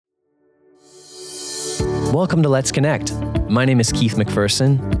Welcome to Let's Connect. My name is Keith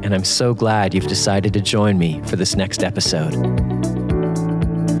McPherson, and I'm so glad you've decided to join me for this next episode.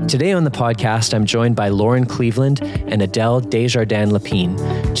 Today on the podcast, I'm joined by Lauren Cleveland and Adele Desjardins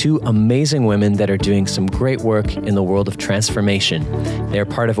Lapine, two amazing women that are doing some great work in the world of transformation. They're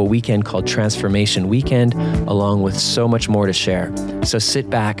part of a weekend called Transformation Weekend, along with so much more to share. So sit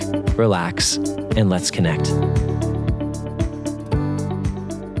back, relax, and let's connect.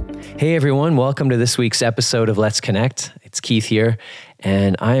 Hey everyone, welcome to this week's episode of Let's Connect. It's Keith here,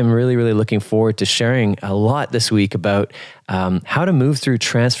 and I am really looking forward to sharing a lot this week about how to move through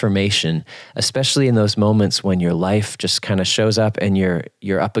transformation, especially in those moments when your life just kind of shows up and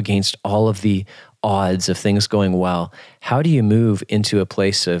you're up against all of the odds of things going well. How do you move into a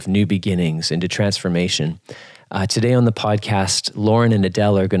place of new beginnings, into transformation? Today on the podcast, Lauren and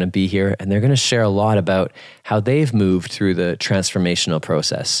Adele are going to be here, and they're going to share a lot about how they've moved through the transformational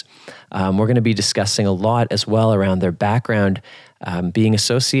process. We're going to be discussing a lot as well around their background, being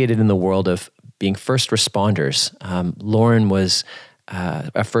associated in the world of being first responders. Lauren was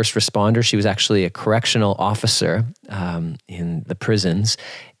a first responder. She was actually a correctional officer in the prisons.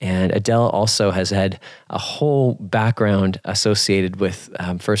 And Adele also has had a whole background associated with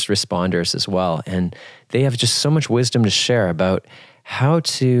first responders as well. And they have just so much wisdom to share about how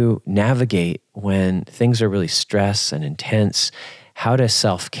to navigate when things are really stressed and intense, how to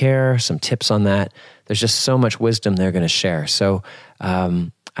self-care, some tips on that. There's just so much wisdom they're going to share. So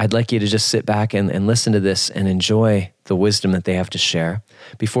I'd like you to just sit back and listen to this and enjoy the wisdom that they have to share.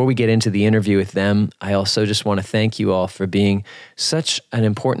 Before we get into the interview with them, I also just want to thank you all for being such an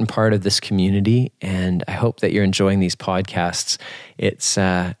important part of this community, and I hope that you're enjoying these podcasts.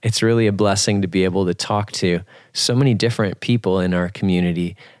 It's really a blessing to be able to talk to so many different people in our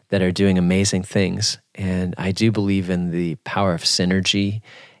community that are doing amazing things, and I do believe in the power of synergy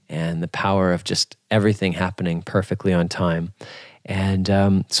and the power of just everything happening perfectly on time. And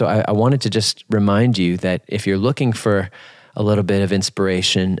so I wanted to just remind you that if you're looking for a little bit of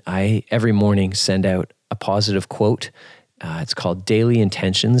inspiration, I every morning send out a positive quote. It's called Daily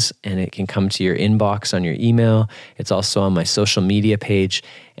Intentions, and it can come to your inbox on your email. It's also on my social media page,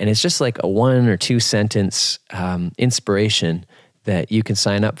 and it's just like a 1 or 2 sentence inspiration that you can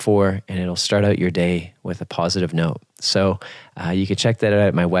sign up for, and it'll start out your day with a positive note. So you can check that out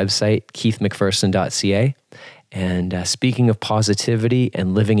at my website, keithmcpherson.ca. And speaking of positivity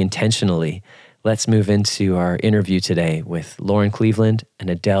and living intentionally, let's move into our interview today with Lauren Cleveland and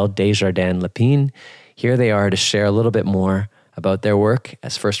Adele Desjardins Lapine. Here they are to share a little bit more about their work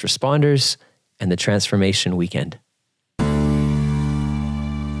as first responders and the Transformation Weekend.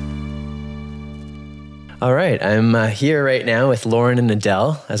 All right, I'm here right now with Lauren and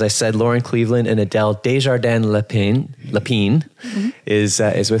Adele. As I said, Lauren Cleveland and Adele Desjardins Lapine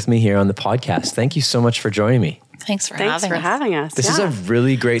is with me here on the podcast. Thanks so much for joining me. Thanks for having us. This is a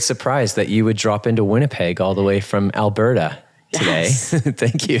really great surprise that you would drop into Winnipeg all the way from Alberta today. Yes.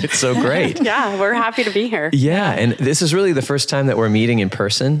 Thank you. It's so great. Yeah, we're happy to be here. Yeah, and this is really the first time that we're meeting in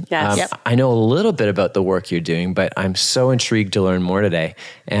person. Yes. I know a little bit about the work you're doing, but I'm so intrigued to learn more today.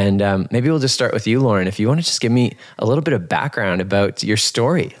 And maybe we'll just start with you, Lauren. If you want to just give me a little bit of background about your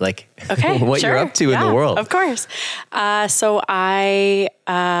story, like what you're up to in the world. Of course.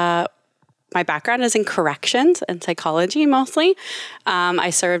 My background is in corrections and psychology mostly.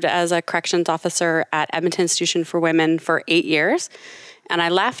 I served as a corrections officer at Edmonton Institution for Women for 8 years. And I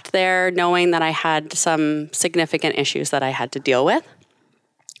left there knowing that I had some significant issues that I had to deal with,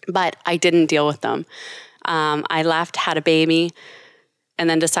 but I didn't deal with them. I left, had a baby, and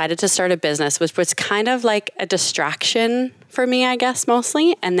then decided to start a business, which was kind of like a distraction for me, I guess,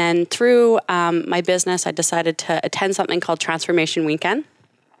 mostly. And then through my business, I decided to attend something called Transformation Weekend,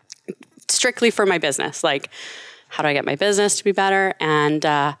 strictly for my business, like how do I get my business to be better? And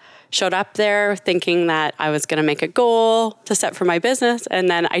showed up there thinking that I was going to make a goal to set for my business. And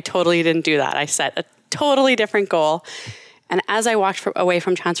then I totally didn't do that. I set a totally different goal. And as I walked away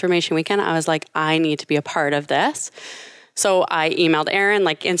from Transformation Weekend, I was like, I need to be a part of this. So I emailed Aaron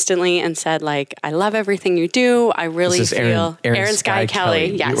instantly and said I love everything you do. I really feel Aaron Sky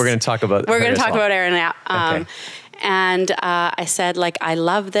Kelly. Yes. We're going to talk about Aaron. Yeah. Okay. And I said, I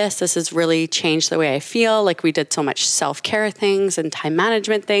love this. This has really changed the way I feel. We did so much self-care things and time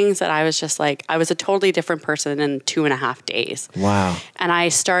management things that I was just I was a totally different person in 2.5 days. Wow. And I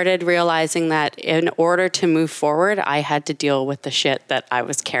started realizing that in order to move forward, I had to deal with the shit that I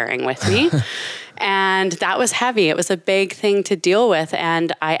was carrying with me. And that was heavy. It was a big thing to deal with.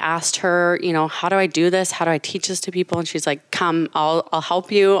 And I asked her, how do I do this? How do I teach this to people? And she's like, come, I'll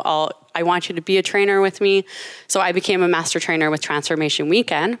help you. I want you to be a trainer with me. So I became a master trainer with Transformation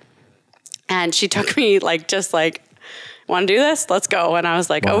Weekend. And she took me want to do this? Let's go. And I was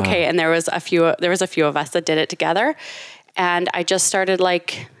like, okay. And there was a few of us that did it together. And I just started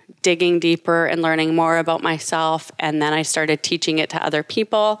digging deeper and learning more about myself. And then I started teaching it to other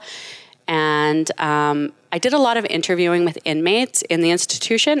people. And I did a lot of interviewing with inmates in the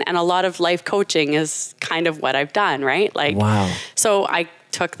institution, and a lot of life coaching is kind of what I've done, right? So I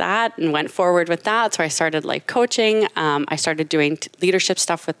took that and went forward with that. So I started life coaching. I started doing leadership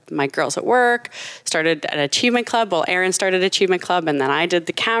stuff with my girls at work, started an achievement club. Well, Erin started Achievement Club, and then I did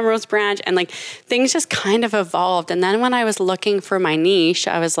the Camrose branch, and things just kind of evolved. And then when I was looking for my niche,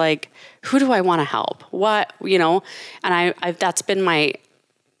 I was like, who do I want to help? What, and I've that's been my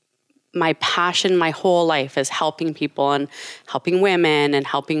passion my whole life, is helping people and helping women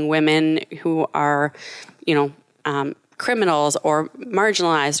who are, criminals or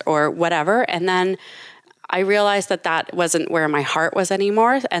marginalized or whatever. And then I realized that wasn't where my heart was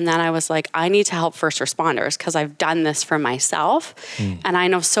anymore. And then I was like, I need to help first responders because I've done this for myself. And I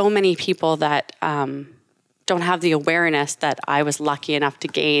know so many people that don't have the awareness that I was lucky enough to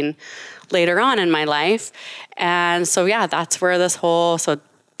gain later on in my life. And so, that's where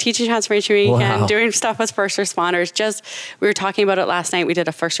Teaching Transformation Weekend, doing stuff with first responders. We were talking about it last night. We did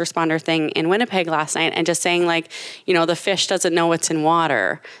a first responder thing in Winnipeg last night, and just saying the fish doesn't know what's in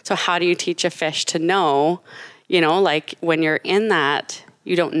water. So how do you teach a fish to know, when you're in that,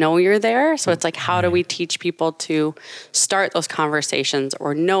 you don't know you're there. So it's how do we teach people to start those conversations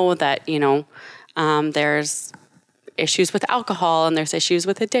or know that, there's issues with alcohol and there's issues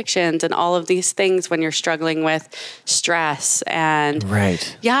with addictions and all of these things when you're struggling with stress and so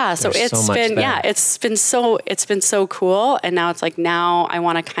it's been so cool. And now it's now I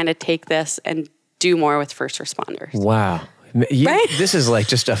want to kind of take this and do more with first responders. Wow. This is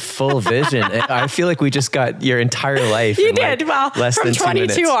just a full vision. I feel like we just got your entire life. You did. Less from than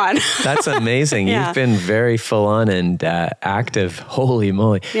 22 2 minutes. on. That's amazing. You've been very full on and active. Holy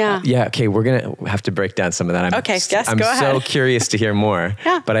moly. Yeah. Okay. We're going to have to break down some of that. I'm go ahead. So curious to hear more.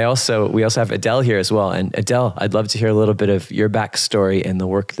 But we also have Adele here as well. And Adele, I'd love to hear a little bit of your backstory and the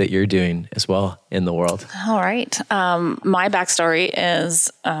work that you're doing as well in the world. All right. My backstory is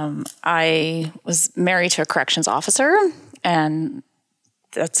I was married to a corrections officer, and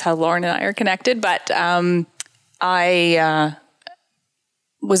that's how Lauren and I are connected. But I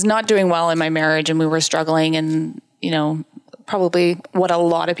was not doing well in my marriage, and we were struggling, and, probably what a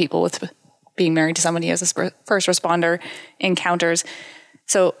lot of people with being married to somebody as a first responder encounters.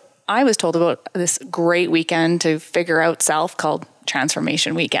 So I was told about this great weekend to figure out self called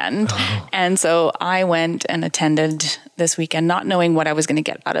Transformation Weekend. Oh. And so I went and attended this weekend, not knowing what I was going to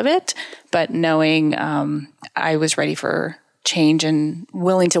get out of it, but knowing I was ready for change and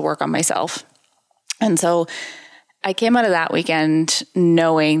willing to work on myself. And so I came out of that weekend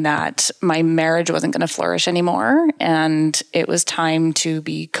knowing that my marriage wasn't going to flourish anymore, and it was time to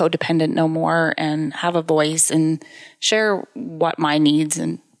be codependent no more and have a voice and share what my needs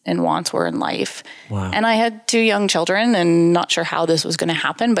and wants were in life. Wow. And I had 2 young children and not sure how this was going to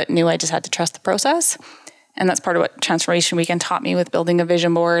happen, but knew I just had to trust the process. And that's part of what Transformation Weekend taught me with building a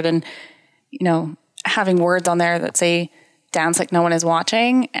vision board and, having words on there that say, dance like no one is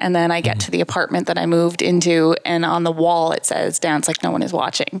watching. And then I get to the apartment that I moved into, and on the wall it says, dance like no one is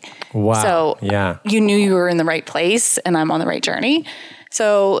watching. Wow. So you knew you were in the right place, and I'm on the right journey.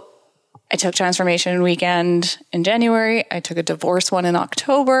 So I took Transformation Weekend in January. I took a divorce one in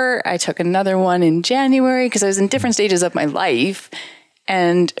October. I took another one in January because I was in different stages of my life,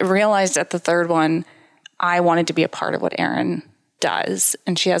 and realized at the third one, I wanted to be a part of what Erin does.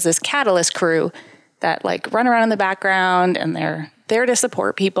 And she has this Catalyst crew that run around in the background, and they're there to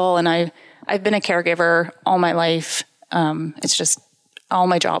support people. And I've been a caregiver all my life. It's just all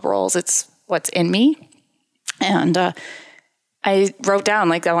my job roles. It's what's in me. And I wrote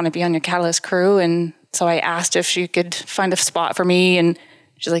down, I want to be on your Catalyst crew. And so I asked if she could find a spot for me. And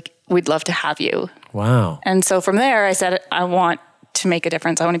she's like, we'd love to have you. Wow. And so from there, I said, I want to make a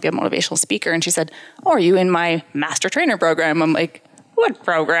difference. I want to be a motivational speaker. And she said, are you in my master trainer program? I'm like, what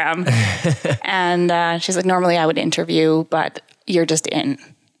program? And she's like, normally I would interview, but you're just in.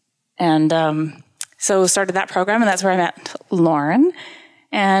 And so started that program, and that's where I met Lauren.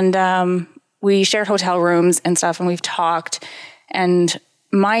 And we shared hotel rooms and stuff, and we've talked. And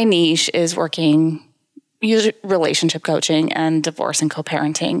my niche is working relationship coaching and divorce and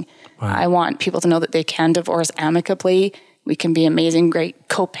co-parenting. Wow. I want people to know that they can divorce amicably. We can be amazing, great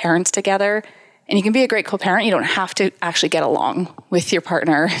co-parents together. And you can be a great co-parent. You don't have to actually get along with your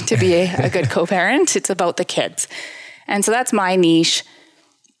partner to be a good co-parent. It's about the kids. And so that's my niche.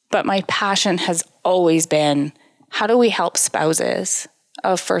 But my passion has always been, how do we help spouses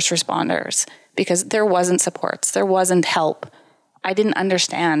of first responders because there wasn't supports, there wasn't help. I didn't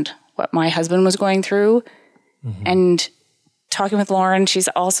understand what my husband was going through. And talking with Lauren, she's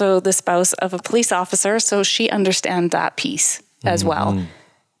also the spouse of a police officer, so she understands that piece as well.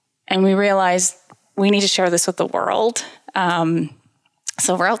 And we realized we need to share this with the world.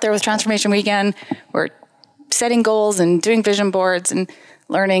 So we're out there with Transformation Weekend. We're setting goals and doing vision boards and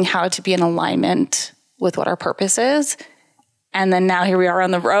learning how to be in alignment with what our purpose is. And then now here we are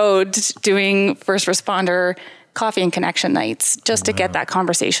on the road doing first responder coffee and connection nights just to get that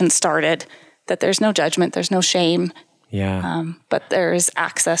conversation started, that there's no judgment, there's no shame. But there's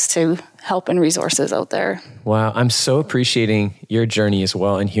access to help and resources out there. Wow. I'm so appreciating your journey as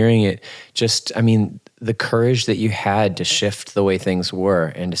well and hearing it. Just, I mean, the courage that you had to shift the way things were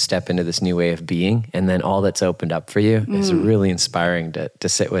and to step into this new way of being. And then all that's opened up for you is really inspiring to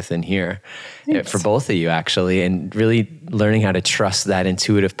sit with and hear. For both of you, actually, and really learning how to trust that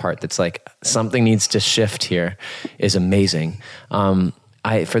intuitive part that's like, something needs to shift here is amazing.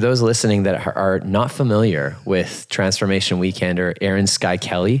 For those listening that are not familiar with Transformation Weekend or Erin Skye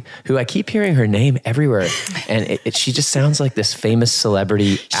Kelly, who I keep hearing her name everywhere, and she just sounds like this famous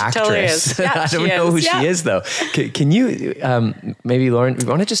celebrity actress. Totally is. Yeah, I don't know who she is, though. Can you, maybe Lauren, we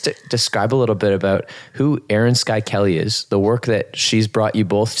want to just describe a little bit about who Erin Skye Kelly is, the work that she's brought you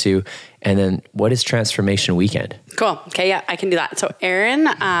both to, and then what is Transformation Weekend? Cool. Okay, yeah, I can do that. So Erin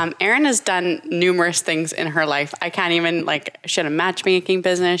has done numerous things in her life. I can't even, she had a matchmaking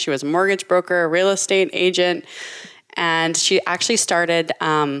business. She was a mortgage broker, a real estate agent, and she actually started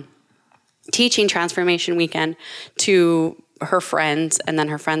teaching Transformation Weekend to her friends, and then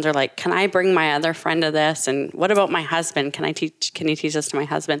her friends are like, can I bring my other friend to this? And what about my husband? Can you teach this to my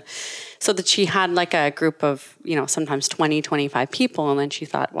husband? So that she had like a group of, sometimes 20, 25 people, and then she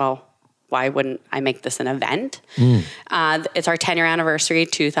thought, well, why wouldn't I make this an event? It's our 10-year anniversary,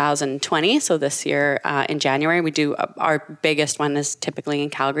 2020. So this year in January, we do our biggest one is typically in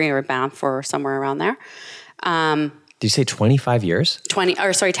Calgary or Banff or somewhere around there. Did you say 25 years? 10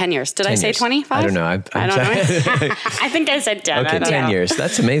 years. Did I say 25? I don't know. I don't know. I think I said 10. Okay, 10 years.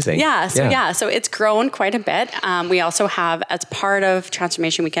 That's amazing. So it's grown quite a bit. We also have, as part of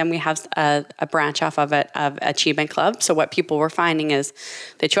Transformation Weekend, we have a branch off of it of Achievement Club. So what people were finding is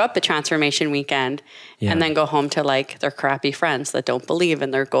they show up at Transformation Weekend and then go home to their crappy friends that don't believe in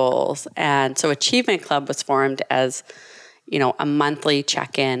their goals. And so Achievement Club was formed as a monthly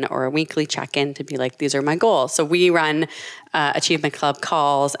check-in or a weekly check-in to be like, these are my goals. So we run Achievement Club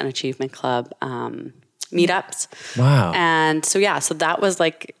calls and Achievement Club meetups. Wow. And so that was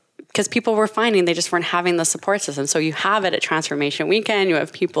because people were finding they just weren't having the support system. So you have it at Transformation Weekend. You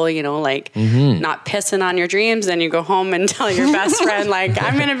have people, not pissing on your dreams. Then you go home and tell your best friend,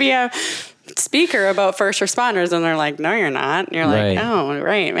 I'm going to be a speaker about first responders, and they're like, no, you're not. And you're like, oh,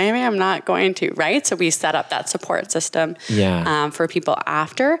 right, maybe I'm not going to, right? So we set up that support system for people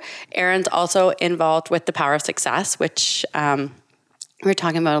after. Erin's also involved with the Power of Success, which we were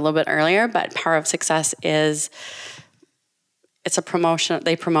talking about a little bit earlier, but Power of Success it's a promotion.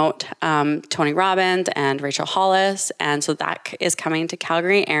 They promote Tony Robbins and Rachel Hollis. And so that is coming to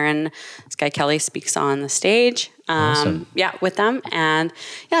Calgary. Erin Skye Kelly speaks on the stage awesome. With them. And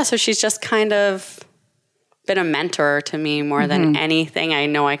so she's just kind of been a mentor to me more than anything. I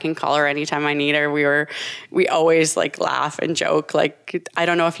know I can call her anytime I need her. We always laugh and joke. I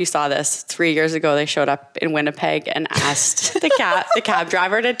don't know if you saw this. 3 years ago, they showed up in Winnipeg and asked the cab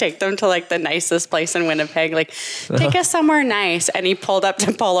driver to take them to the nicest place in Winnipeg. Take us somewhere nice. And he pulled up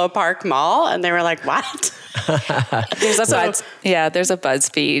to Polo Park Mall, and they were like, what? There's a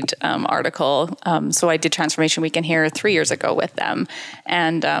BuzzFeed article. So I did Transformation Weekend here 3 years ago with them,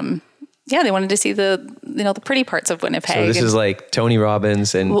 and they wanted to see the pretty parts of Winnipeg. So this is Tony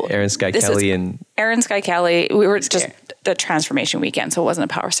Robbins and Erin Skye Kelly and Erin Skye Kelly. We were just the Transformation Weekend, so it wasn't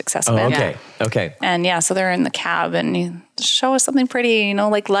a Power Success event. Okay. And so they're in the cab, and he show us something pretty,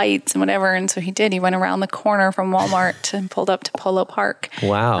 like lights and whatever. And so he did. He went around the corner from Walmart and pulled up to Polo Park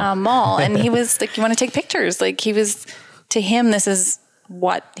Mall, and he was like, "You want to take pictures?" To him, this is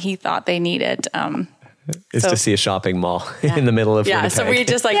what he thought they needed. To see a shopping mall in the middle of Winnipeg. So we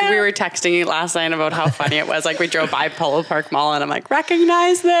just we were texting last night about how funny it was. We drove by Polo Park Mall, and I'm like,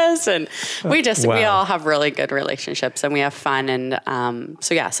 recognize this. And we all have really good relationships, and we have fun. And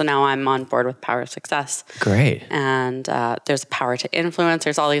so now I'm on board with Power of Success. Great. And there's Power to Influence.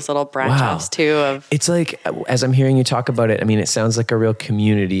 There's all these little branch offs too. It's as I'm hearing you talk about it, I mean, it sounds like a real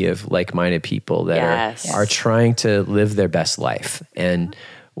community of like-minded people that are trying to live their best life. And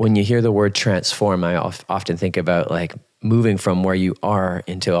when you hear the word transform, I often think about moving from where you are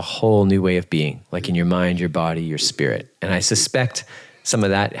into a whole new way of being, in your mind, your body, your spirit. And I suspect some of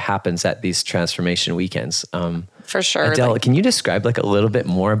that happens at these transformation weekends. For sure. Adele, can you describe like a little bit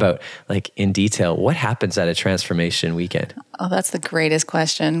more about like in detail what happens at a transformation weekend? Oh, that's the greatest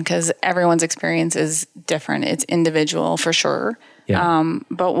question because everyone's experience is different. It's individual for sure. Yeah.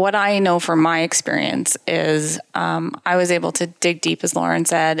 But what I know from my experience is I was able to dig deep, as Lauren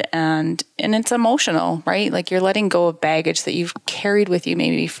said, and it's emotional, right? Like you're letting go of baggage that you've carried with you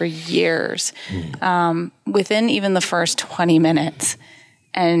maybe for years. Within even the first 20 minutes,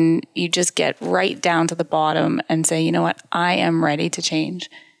 and you just get right down to the bottom and say, you know what, I am ready to change.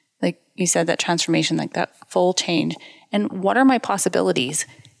 Like you said, that transformation, like that full change. And what are my possibilities?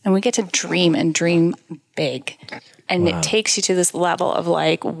 And we get to dream and dream big. And it takes you to this level of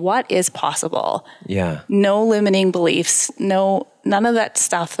like, what is possible? Yeah. No limiting beliefs, none of that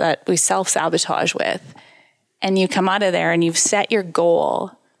stuff that we self-sabotage with. And you come out of there and you've set your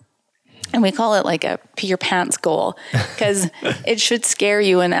goal. And we call it like a pee your pants goal because it should scare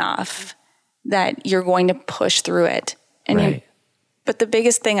you enough that you're going to push through it. And but the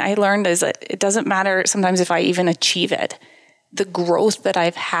biggest thing I learned is that it doesn't matter sometimes if I even achieve it. The growth that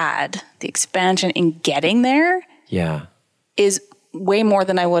I've had, the expansion in getting there is way more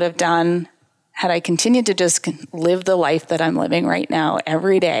than I would have done had I continued to just live the life that I'm living right now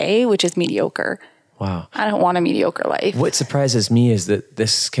every day, which is mediocre. Wow. I don't want a mediocre life. What surprises me is that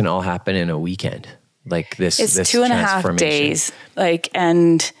this can all happen in a weekend. Like this, it's this 2.5 days. Like,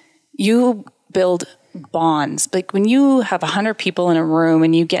 and you build bonds. Like when you have 100 people in a room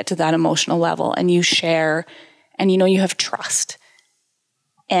and you get to that emotional level and you share and you know you have trust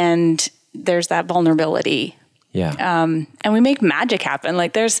and there's that vulnerability. Yeah. And we make magic happen.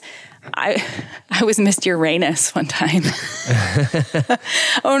 Like I was Miss Uranus one time.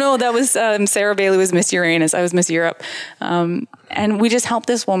 Oh no, that was Sarah Bailey was Miss Uranus. I was Miss Europe. And we just helped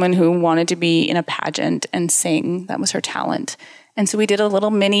this woman who wanted to be in a pageant and sing. That was her talent. And so we did a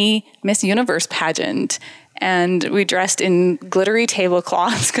little mini Miss Universe pageant. And we dressed in glittery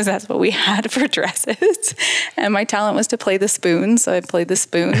tablecloths because that's what we had for dresses. And my talent was to play the spoons. So I played the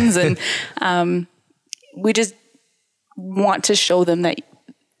spoons. And we just want to show them that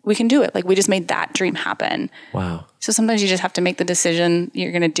we can do it. Like we just made that dream happen. Wow. So sometimes you just have to make the decision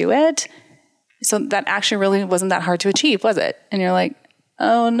you're going to do it. So that actually really wasn't that hard to achieve, was it? And you're like,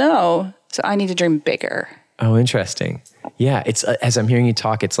 oh no. So I need to dream bigger. Oh, interesting. Yeah. It's as I'm hearing you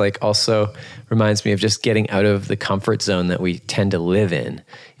talk, it's like also reminds me of just getting out of the comfort zone that we tend to live in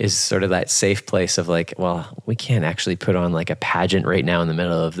is sort of that safe place of like, well, we can't actually put on like a pageant right now in the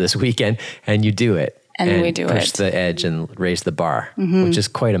middle of this weekend and you do it. And we do push the edge and raise the bar, which is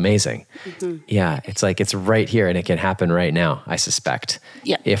quite amazing. Yeah, it's like it's right here and it can happen right now, I suspect,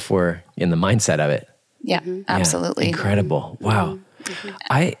 if we're in the mindset of it. Yeah, absolutely. Yeah, incredible. Wow.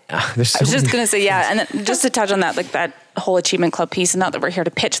 I was just going to say, and then just to touch on that, like that whole Achievement Club piece, and not that we're here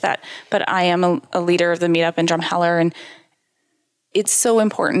to pitch that, but I am a leader of the meetup in Drumheller, and it's so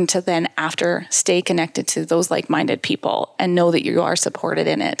important to then after stay connected to those like-minded people and know that you are supported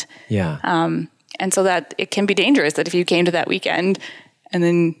in it. Yeah. And so that it can be dangerous that if you came to that weekend and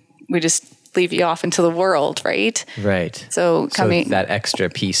then we just leave you off into the world, right? Right. So that extra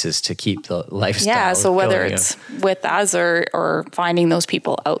piece is to keep the lifestyle. Yeah. So whether it's with us or finding those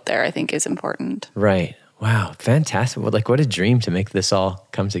people out there, I think is important. Right. Wow. Fantastic. Well, like what a dream to make this all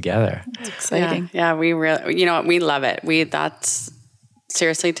come together. It's exciting. Yeah. We really, we love it. That's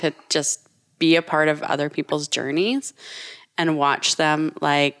seriously to just be a part of other people's journeys and watch them.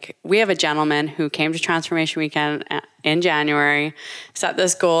 Like we have a gentleman who came to Transformation Weekend in January, set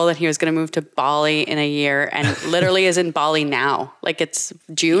this goal that he was going to move to Bali in a year and literally is in Bali now. Like it's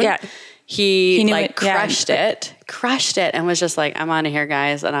June. Yeah. He like crushed it and was just like, I'm out of here,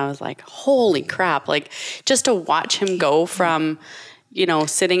 guys. And I was like, holy crap. Like just to watch him go from,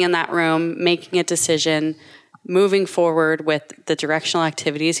 sitting in that room, making a decision, moving forward with the directional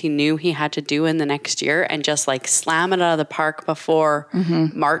activities he knew he had to do in the next year and just like slam it out of the park before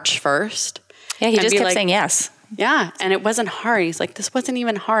March 1st. Yeah, he just kept saying yes. Yeah, and it wasn't hard. He's like, this wasn't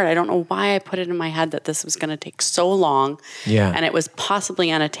even hard. I don't know why I put it in my head that this was going to take so long. Yeah. And it was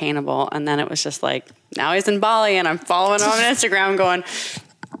possibly unattainable. And then it was just like, now he's in Bali and I'm following him on Instagram going,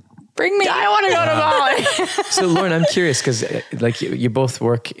 bring me. I want to go to Bali. So Lauren, I'm curious because like you both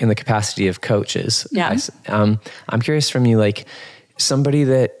work in the capacity of coaches. Yeah. I'm curious from you, like somebody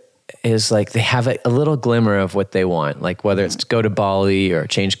that is like, they have a little glimmer of what they want, like whether it's to go to Bali or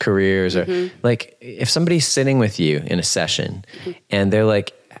change careers or like if somebody's sitting with you in a session and they're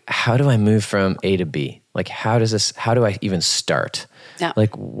like, how do I move from A to B? Like, how do I even start? Yeah.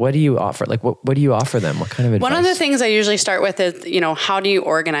 Like, what do you offer? Like, what do you offer them? What kind of advice? One of the things I usually start with is, how do you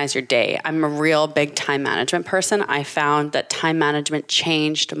organize your day? I'm a real big time management person. I found that time management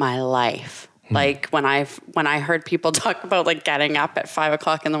changed my life. Like when I heard people talk about like getting up at 5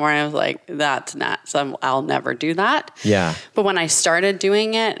 o'clock in the morning, I was like, that's nuts. I'll never do that. Yeah. But when I started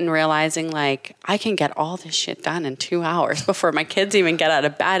doing it and realizing like I can get all this shit done in 2 hours before my kids even get out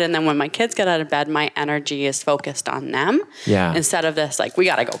of bed. And then when my kids get out of bed, my energy is focused on them. Yeah. Instead of this, like, we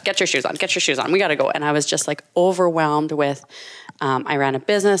got to go, get your shoes on, we got to go. And I was just like overwhelmed with, I ran a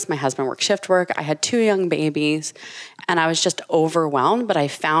business. My husband worked shift work. I had 2 young babies and I was just overwhelmed. But I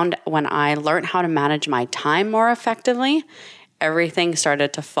found when I learned how to manage my time more effectively, everything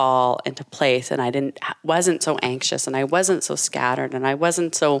started to fall into place. And I wasn't so anxious and I wasn't so scattered and I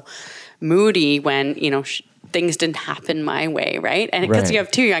wasn't so moody when, things didn't happen my way, right? And because you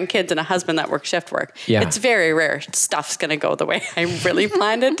have 2 young kids and a husband that works shift work, it's very rare stuff's going to go the way I really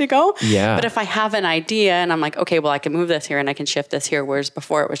planned it to go. Yeah. But if I have an idea and I'm like, okay, well, I can move this here and I can shift this here, whereas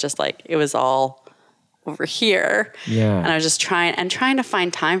before it was just like, it was all over here. Yeah. And I was just trying to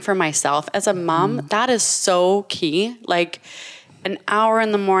find time for myself as a mom. That is so key. Like, an hour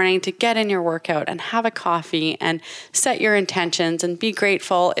in the morning to get in your workout and have a coffee and set your intentions and be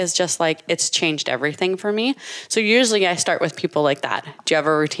grateful is just like, it's changed everything for me. So usually I start with people like that. Do you have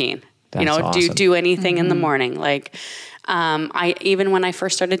a routine? That's awesome. Do you do anything in the morning? Like, even when I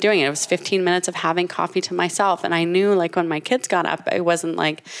first started doing it, it was 15 minutes of having coffee to myself. And I knew like when my kids got up, I wasn't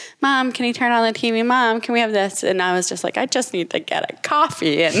like, Mom, can you turn on the TV? Mom, can we have this? And I was just like, I just need to get a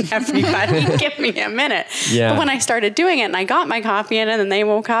coffee and everybody give me a minute. Yeah. But when I started doing it and I got my coffee in and then they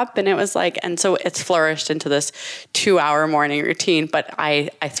woke up and it was like, and so it's flourished into this 2-hour morning routine, but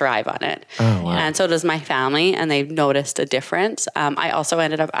I thrive on it. Oh, wow. And so does my family. And they've noticed a difference. I also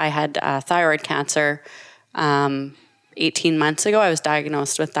I had thyroid cancer, 18 months ago. I was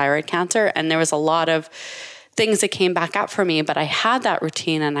diagnosed with thyroid cancer and there was a lot of things that came back up for me, but I had that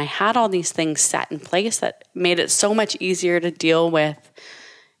routine and I had all these things set in place that made it so much easier to deal with,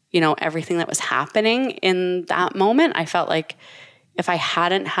 everything that was happening in that moment. I felt like if I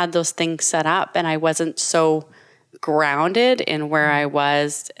hadn't had those things set up and I wasn't so grounded in where I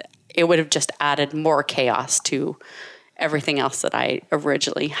was, it would have just added more chaos to everything else that I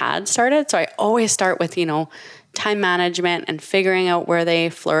originally had started. So I always start with, time management and figuring out where they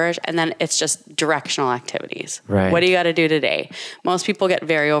flourish. And then it's just directional activities. Right. What do you got to do today? Most people get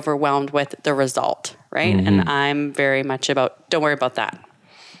very overwhelmed with the result, right? Mm-hmm. And I'm very much about, don't worry about that.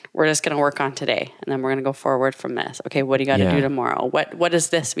 We're just going to work on today. And then we're going to go forward from this. Okay, what do you got to do tomorrow? What does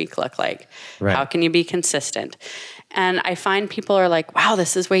this week look like? Right. How can you be consistent? And I find people are like, wow,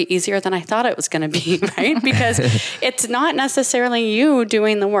 this is way easier than I thought it was going to be, right? Because it's not necessarily you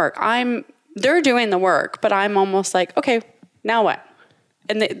doing the work. They're doing the work, but I'm almost like, okay, now what?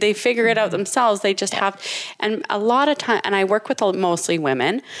 And they figure it out themselves. They just have, and a lot of time, and I work with mostly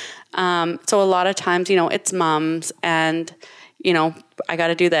women. So a lot of times, it's moms and, I got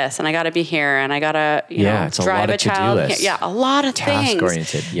to do this and I got to be here and I got to, drive a child. Yeah, a lot of things. Task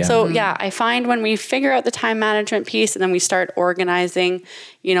oriented. Yeah. So I find when we figure out the time management piece and then we start organizing,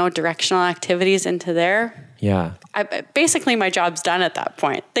 directional activities into there. Yeah. Basically my job's done at that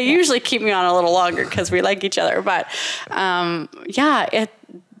point. They usually keep me on a little longer because we like each other. But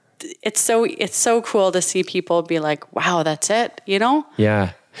it's so cool to see people be like, wow, that's it,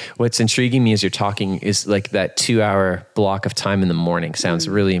 Yeah. What's intriguing me as you're talking is like that 2-hour block of time in the morning sounds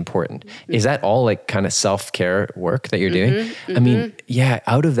really important. Is that all like kind of self-care work that you're doing? Mm-hmm. I mean,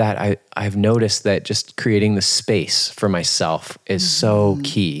 out of that, I've noticed that just creating the space for myself is so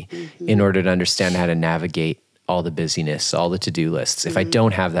key in order to understand how to navigate all the busyness, all the to-do lists. If I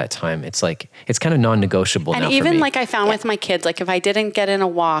don't have that time, it's like, it's kind of non-negotiable now for me. And even like I found with my kids, like if I didn't get in a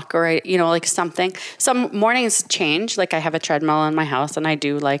walk or, like something, some mornings change. Like I have a treadmill in my house and I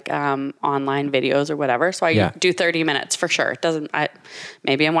do like online videos or whatever. So I do 30 minutes for sure.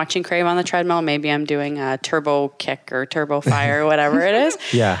 Maybe I'm watching Crave on the treadmill. Maybe I'm doing a turbo kick or turbo fire or whatever it is.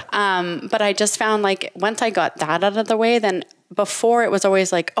 But I just found like once I got that out of the way, then before it was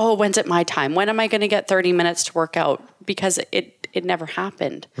always like, oh, when's it my time? When am I going to get 30 minutes to work out? Because it never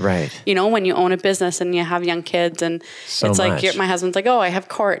happened. Right. When you own a business and you have young kids and it's like, my husband's like, oh, I have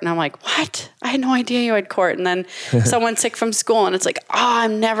court. And I'm like, what? I had no idea you had court. And then someone's sick from school and it's like, oh,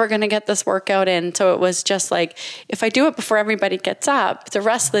 I'm never going to get this workout in. So it was just like, if I do it before everybody gets up, the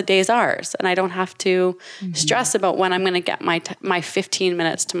rest of the day's ours. And I don't have to stress about when I'm going to get my 15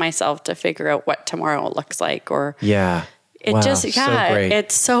 minutes to myself to figure out what tomorrow looks like or, It wow, just, yeah, so great.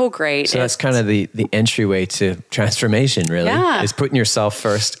 It's so great. So that's kind of the entryway to transformation, really, is putting yourself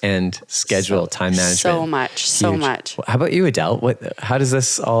first and schedule time management. So much. How about you, Adele? How does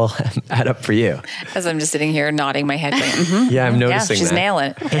this all add up for you? As I'm just sitting here nodding my head going, yeah, I'm noticing she's that.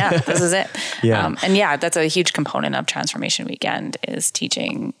 nailing it. Yeah, this is it. Yeah. And yeah, that's a huge component of Transformation Weekend is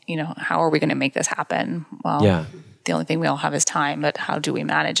teaching, how are we going to make this happen? Well, the only thing we all have is time, but how do we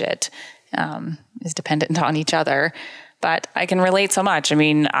manage it is dependent on each other. But I can relate so much. I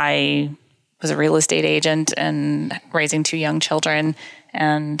mean, I was a real estate agent and raising 2 young children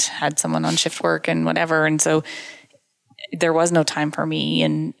and had someone on shift work and whatever. And so there was no time for me.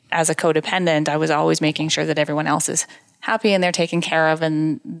 And as a codependent, I was always making sure that everyone else is happy and they're taken care of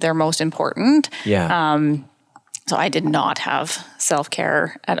and they're most important. Yeah. So I did not have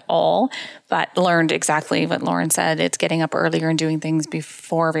self-care at all, but learned exactly what Lauren said. It's getting up earlier and doing things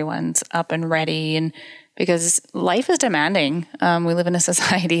before everyone's up and ready. And because life is demanding. We live in a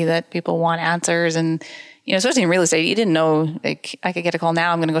society that people want answers. And, especially in real estate, you didn't know, like, I could get a call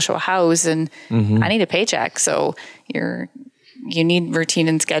now, I'm going to go show a house and I need a paycheck. So you need routine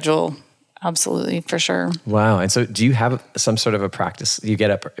and schedule. Absolutely, for sure. Wow. And so do you have some sort of a practice? You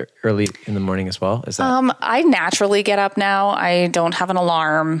get up early in the morning as well? Is that? I naturally get up now. I don't have an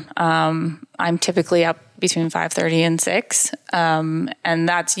alarm. I'm typically up between 5:30 and 6. And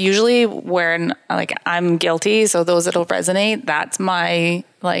that's usually when I'm guilty. So those that'll resonate, that's my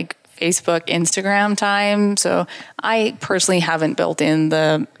Facebook, Instagram time. So I personally haven't built in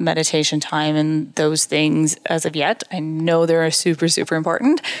the meditation time and those things as of yet. I know they're super, super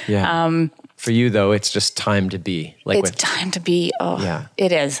important. Yeah. For you though, it's just time to be. Time to be. Oh, yeah.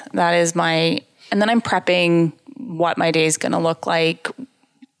 It is. That is and then I'm prepping what my day is going to look like,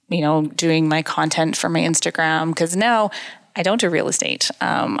 doing my content for my Instagram. Because now I don't do real estate.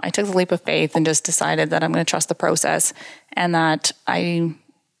 I took the leap of faith and just decided that I'm going to trust the process and that I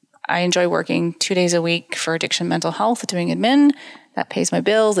enjoy working 2 days a week for addiction mental health, doing admin. That pays my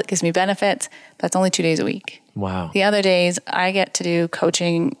bills. It gives me benefits. That's only 2 days a week. Wow. The other days I get to do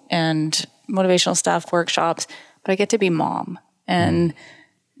coaching and motivational stuff, workshops, but I get to be mom. And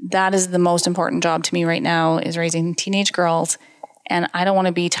that is the most important job to me right now is raising teenage girls. And I don't want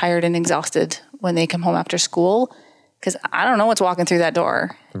to be tired and exhausted when they come home after school because I don't know what's walking through that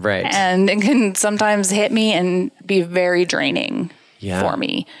door. Right. And it can sometimes hit me and be very draining for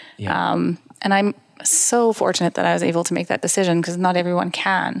me. Yeah. And I'm so fortunate that I was able to make that decision because not everyone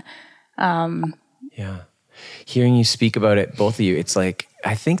can. Yeah. Hearing you speak about it, both of you, it's I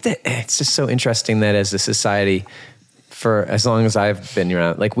think that it's just so interesting that as a society, for as long as I've been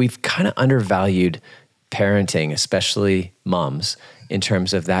around, we've kind of undervalued parenting, especially moms, in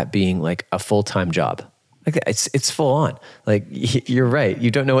terms of that being a full-time job. It's full on. You're right.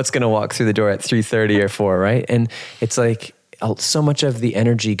 You don't know what's going to walk through the door at 3:30 or 4, right? And it's so much of the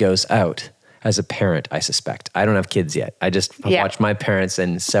energy goes out as a parent, I suspect. I don't have kids yet. I just watch my parents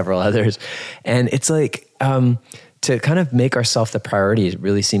and several others. And it's to kind of make ourselves the priority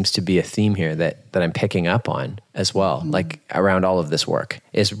really seems to be a theme here that I'm picking up on as well. Around all of this work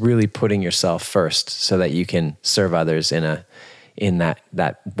is really putting yourself first so that you can serve others in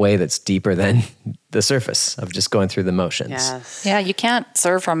that way that's deeper than the surface of just going through the motions. Yes. Yeah, you can't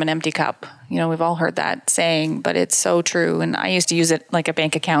serve from an empty cup. We've all heard that saying, but it's so true. And I used to use it like a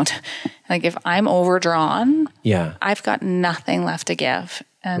bank account. If I'm overdrawn, I've got nothing left to give.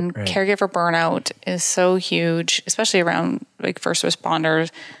 And caregiver burnout is so huge, especially around first responders.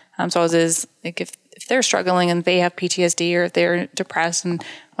 So if they're struggling and they have PTSD or if they're depressed and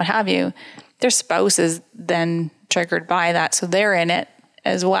what have you, their spouse is then triggered by that. So they're in it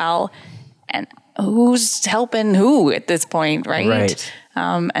as well. And who's helping who at this point, right? Right.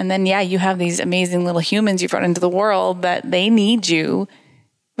 And then, you have these amazing little humans you've brought into the world that they need you,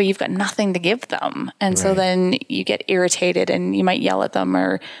 but you've got nothing to give them. And so then you get irritated and you might yell at them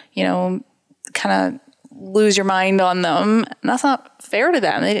or, kind of lose your mind on them. And that's not fair to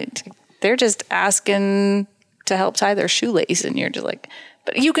them. They're just asking to help tie their shoelace. And you're just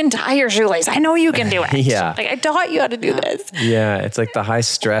but you can tie your shoelace. I know you can do it. Yeah. I taught you how to do this. Yeah. It's the high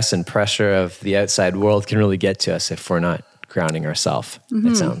stress and pressure of the outside world can really get to us if we're not grounding ourselves,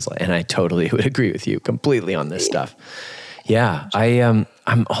 it sounds like. And I totally would agree with you completely on this stuff. Yeah.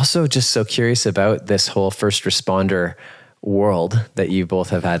 I'm also just so curious about this whole first responder world that you both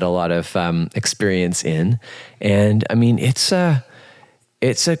have had a lot of experience in. And I mean, it's a,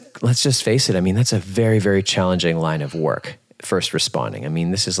 let's just face it. I mean, that's a very, very challenging line of work. First responding. I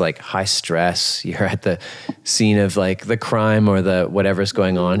mean, this is high stress. You're at the scene of the crime or the whatever's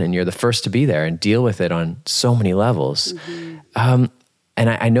going on, and you're the first to be there and deal with it on so many levels. And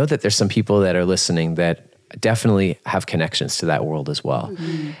I know that there's some people that are listening that definitely have connections to that world as well.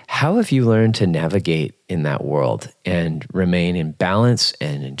 How have you learned to navigate in that world and remain in balance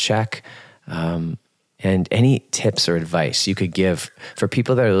and in check? And any tips or advice you could give for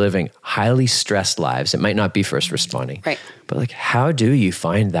people that are living highly stressed lives? It might not be first responding, right? But like, how do you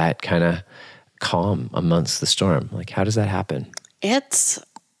find that kind of calm amongst the storm? Like, how does that happen? It's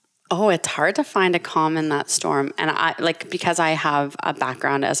hard to find a calm in that storm. And because I have a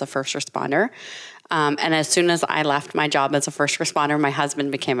background as a first responder, and as soon as I left my job as a first responder, my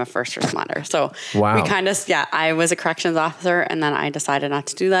husband became a first responder. So wow. I was a corrections officer, and then I decided not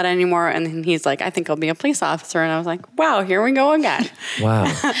to do that anymore. And then he's like, I think I'll be a police officer. And I was like, wow, here we go again.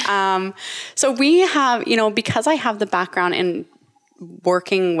 Wow. So we have, because I have the background in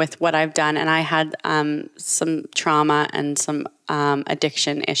working with what I've done, and I had some trauma and some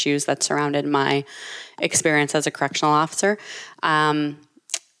addiction issues that surrounded my experience as a correctional officer.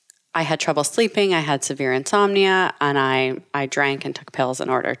 I had trouble sleeping. I had severe insomnia, and I drank and took pills in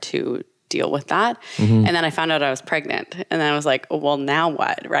order to deal with that. And then I found out I was pregnant, and then I was like, oh, well, now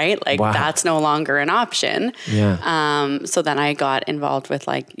what, right? Like that's no longer an option. Yeah. So then I got involved with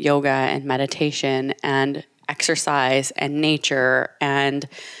like yoga and meditation and exercise and nature, and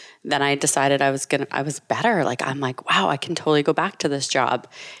then I decided I was better. Like, I'm like, wow, I can totally go back to this job.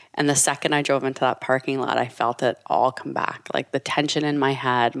 And the second I drove into that parking lot, I felt it all come back. Like the tension in my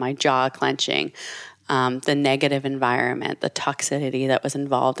head, my jaw clenching, the negative environment, the toxicity that was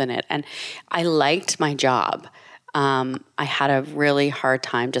involved in it. And I liked my job. I had a really hard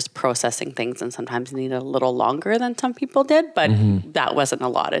time just processing things, and sometimes needed a little longer than some people did, but that wasn't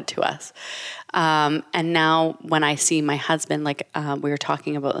allotted to us. And now when I see my husband, like we were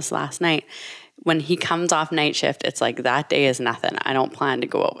talking about this last night, when he comes off night shift, it's like that day is nothing. I don't plan to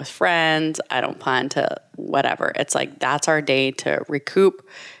go out with friends. I don't plan to whatever. It's like that's our day to recoup,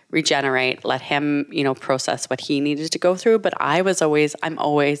 regenerate, let him, process what he needed to go through. But I'm always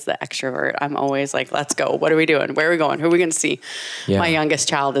the extrovert. I'm always like, let's go. What are we doing? Where are we going? Who are we going to see? Yeah. My youngest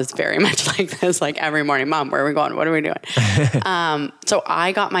child is very much like this, like every morning, Mom, where are we going? What are we doing? So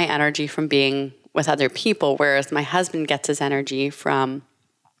I got my energy from being with other people, whereas my husband gets his energy from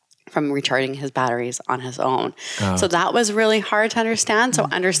recharging his batteries on his own. Oh. So that was really hard to understand. So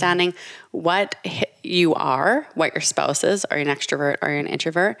understanding what you are, what your spouse is, are you an extrovert, are you an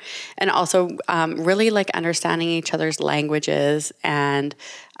introvert? And also really like understanding each other's languages and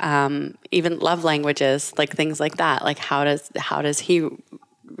even love languages, like things like that. Like how does he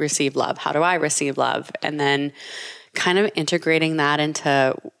receive love? How do I receive love? And then kind of integrating that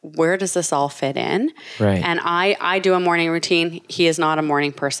into where does this all fit in? Right. And I do a morning routine. He is not a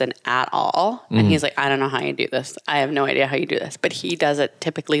morning person at all. And he's like, I don't know how you do this. I have no idea how you do this. But he does it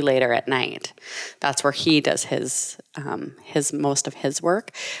typically later at night. That's where he does his most of his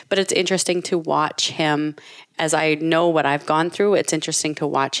work. But it's interesting to watch him as I know what I've gone through. It's interesting to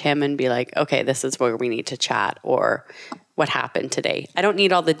watch him and be like, okay, this is where we need to chat, or what happened today. I don't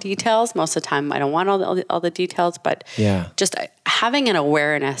need all the details. Most of the time I don't want all the details, but just having an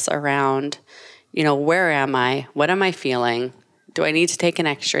awareness around, where am I? What am I feeling? Do I need to take an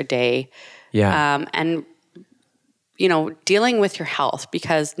extra day? Yeah. And dealing with your health,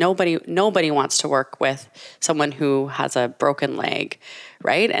 because nobody wants to work with someone who has a broken leg,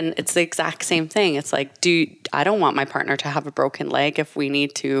 right? And it's the exact same thing. It's like, I don't want my partner to have a broken leg if we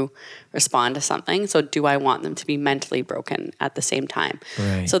need to respond to something. So do I want them to be mentally broken at the same time?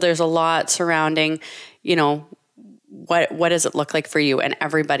 Right. So there's a lot surrounding, what does it look like for you? And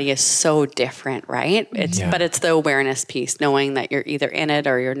everybody is so different, right? But it's the awareness piece, knowing that you're either in it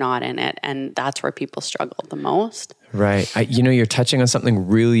or you're not in it. And that's where people struggle the most. Right. You're touching on something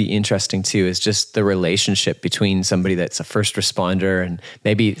really interesting too, is just the relationship between somebody that's a first responder and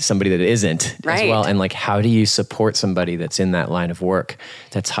maybe somebody that isn't as well. And like, how do you support somebody that's in that line of work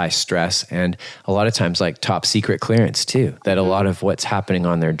that's high stress? And a lot of times like top secret clearance too, that a lot of what's happening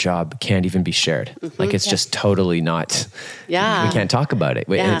on their job can't even be shared. Like it's just totally not, we can't talk about it.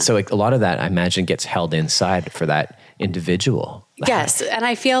 And so like a lot of that I imagine gets held inside for that individual. Yes. And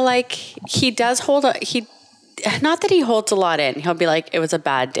I feel like he does not that he holds a lot in. He'll be like, it was a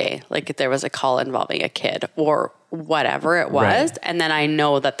bad day. Like if there was a call involving a kid or whatever it was. Right. And then I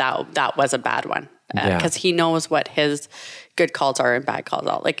know that was a bad one. Because he knows what his good calls are and bad calls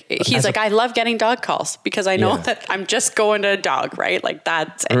are. Like he's like, I love getting dog calls because I know that I'm just going to a dog, right? Like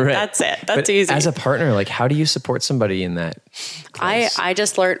that's it. Right. That's it. That's easy. As a partner, like how do you support somebody in that place? I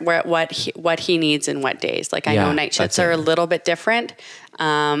just learned what he needs in what days. Like I know night shifts are a little bit different.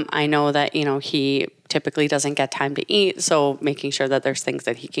 I know that, he typically doesn't get time to eat. So making sure that there's things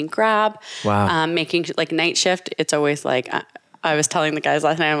that he can grab. Wow. Making like night shift, it's always like, I was telling the guys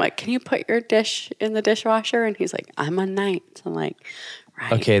last night, I'm like, can you put your dish in the dishwasher? And he's like, I'm on nights. I'm like,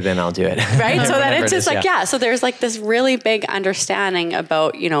 right. Okay, then I'll do it. Right. So then it's just like, yeah. So there's like this really big understanding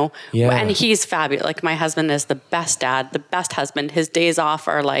about, you know, and he's fabulous. Like my husband is the best dad, the best husband. His days off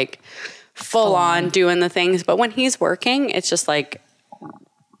are like full on doing the things. But when he's working, it's just like,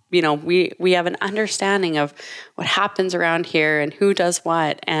 you know, we have an understanding of what happens around here and who does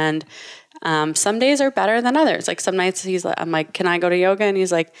what. And some days are better than others. Like some nights I'm like, can I go to yoga? And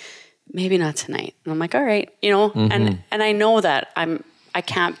he's like, maybe not tonight. And I'm like, all right, you know, and I know that I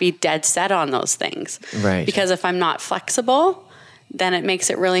can't be dead set on those things. Right. Because if I'm not flexible, then it makes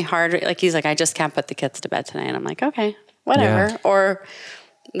it really hard. Like he's like, I just can't put the kids to bed tonight. And I'm like, okay, whatever. Yeah. Or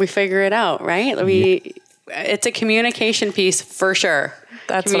we figure it out, right? It's a communication piece for sure.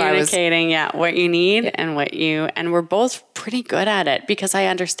 That's what I was communicating. Yeah, what you need and and we're both pretty good at it because I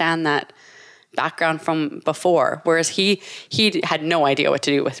understand that background from before. Whereas he had no idea what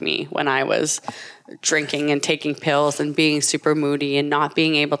to do with me when I was drinking and taking pills and being super moody and not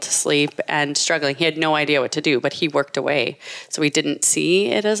being able to sleep and struggling. He had no idea what to do, but he worked away, so he didn't see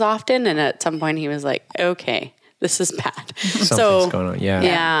it as often. And at some point, he was like, "Okay, this is bad." Something's going on.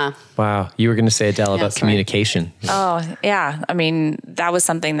 Yeah. Wow. You were going to say, Adele, about communication. Oh, yeah. I mean, that was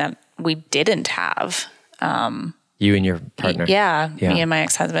something that we didn't have. You and your partner. Yeah. Me and my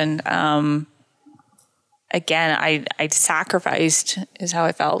ex-husband. Again, I sacrificed is how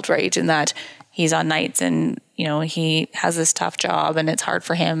I felt, right? In that he's on nights and, you know, he has this tough job and it's hard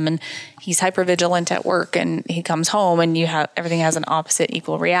for him and he's hypervigilant at work and he comes home and everything has an opposite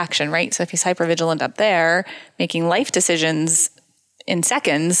equal reaction, right? So if he's hypervigilant up there, making life decisions in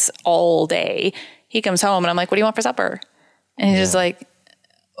seconds all day, he comes home and I'm like, what do you want for supper? And he's just like,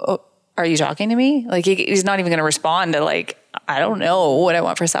 oh, are you talking to me? Like he's not even going to respond to like, I don't know what I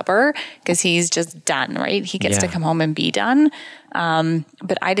want for supper because he's just done, right? He gets to come home and be done.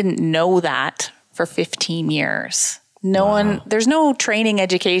 But I didn't know that for 15 years. There's no training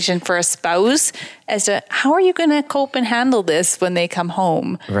education for a spouse as to how are you going to cope and handle this when they come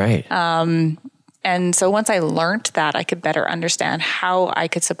home? Right. And so once I learned that, I could better understand how I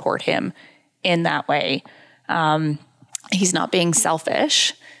could support him in that way. He's not being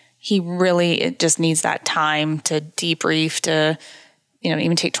selfish. It just needs that time to debrief, to, you know,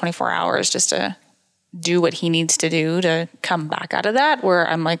 even take 24 hours just to do what he needs to do to come back out of that. Where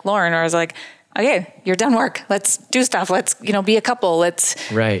I'm like Lauren, or I was like, okay, you're done work. Let's do stuff. Let's, you know, be a couple. Let's,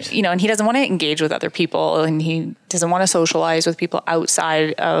 you know, and he doesn't want to engage with other people and he doesn't want to socialize with people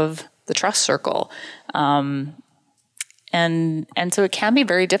outside of the trust circle. And so it can be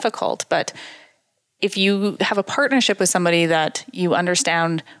very difficult, but if you have a partnership with somebody that you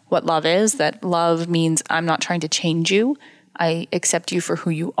understand what love is, that love means I'm not trying to change you. I accept you for who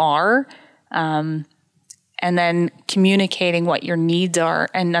you are. And then communicating what your needs are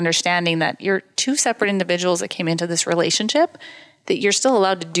and understanding that you're two separate individuals that came into this relationship, that you're still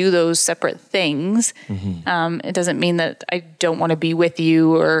allowed to do those separate things. It doesn't mean that I don't want to be with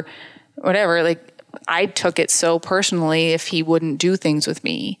you or whatever. Like I took it so personally if he wouldn't do things with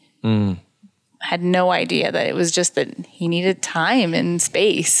me. Had no idea that it was just that he needed time and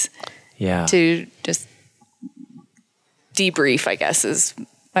space to just debrief, I guess, is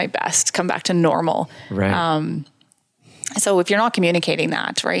my best, come back to normal. Right. So if you're not communicating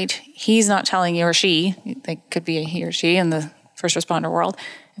that, right, he's not telling you or she, they could be a he or she in the first responder world,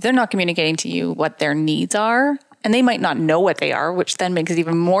 if they're not communicating to you what their needs are, and they might not know what they are, which then makes it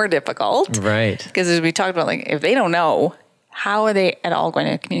even more difficult. Right. Because as we talked about, like, if they don't know, how are they at all going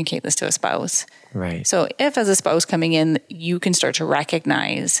to communicate this to a spouse? Right. So if as a spouse coming in, you can start to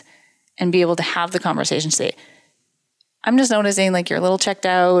recognize and be able to have the conversation, say, I'm just noticing like you're a little checked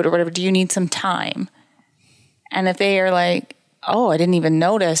out or whatever. Do you need some time? And if they are like, oh, I didn't even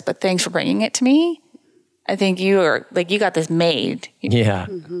notice, but thanks for bringing it to me. I think you are like, you got this made. Yeah.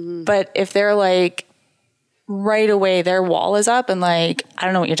 But if they're like right away, their wall is up and like, I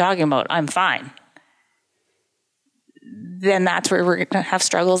don't know what you're talking about. I'm fine. Then that's where we're going to have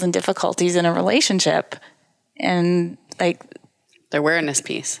struggles and difficulties in a relationship. And like the awareness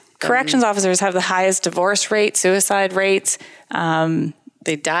piece. Corrections officers have the highest divorce rate, suicide rates.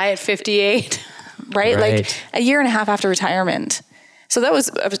 They die at 58. Right? Like a year and a half after retirement. So that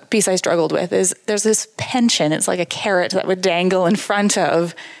was a piece I struggled with is there's this pension. It's like a carrot that would dangle in front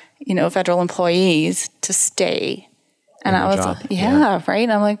of, you know, federal employees to stay. And I was like, right.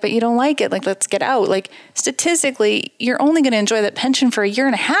 And I'm like, but you don't like it. Like, let's get out. Like statistically, you're only going to enjoy that pension for a year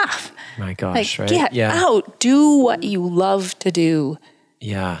and a half. My gosh, like, right? Get out. Do what you love to do.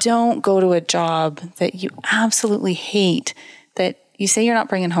 Yeah. Don't go to a job that you absolutely hate, that you say you're not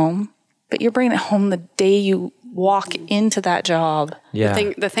bringing home, but you're bringing it home the day you walk into that job. Yeah.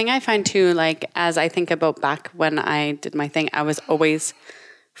 The thing I find too, like as I think about back when I did my thing, I was always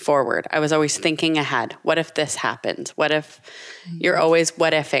forward. I was always thinking ahead. What if this happens? What if you're always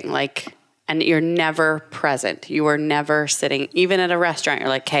what ifing? Like, and you're never present. You are never sitting, even at a restaurant. You're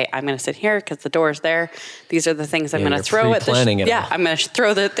like, "Okay, I'm going to sit here because the door's there. These are the things I'm going to throw at the I'm going to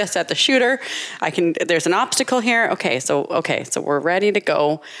throw this at the shooter. There's an obstacle here. Okay, so we're ready to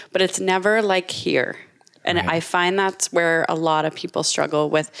go." But it's never like here. And I find that's where a lot of people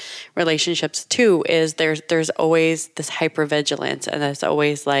struggle with relationships too, is there's always this hypervigilance, and it's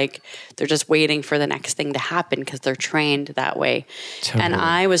always like they're just waiting for the next thing to happen because they're trained that way. Totally. And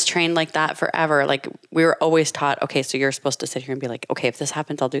I was trained like that forever. Like we were always taught, okay, so you're supposed to sit here and be like, okay, if this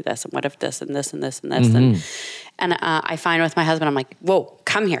happens, I'll do this. And what if this and this and this and this? And I find with my husband, I'm like, whoa,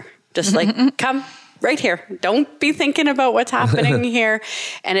 come here. Just like, come right here. Don't be thinking about what's happening here.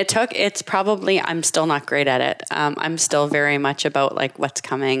 And I'm still not great at it. I'm still very much about like what's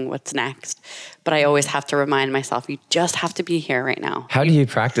coming, what's next. But I always have to remind myself, you just have to be here right now. How do you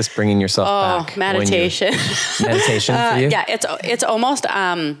practice bringing yourself back? Meditation. Meditation for you? Yeah, it's almost,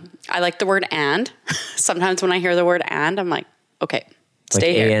 I like the word and. Sometimes when I hear the word and, I'm like, okay,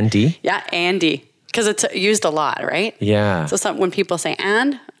 stay here. A-N-D? Yeah, A-N-D. Because it's used a lot, right? Yeah. So when people say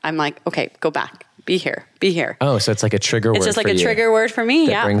and, I'm like, okay, go back. Be here. Be here. Oh, so it's like a trigger word. It's just like a trigger word for me.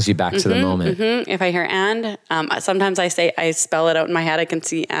 That brings you back to the moment. If I hear and, sometimes I spell it out in my head. I can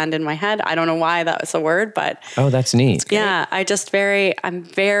see and in my head. I don't know why that was a word, but oh, that's neat. Yeah, I'm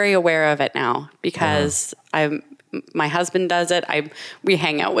very aware of it now because my husband does it. We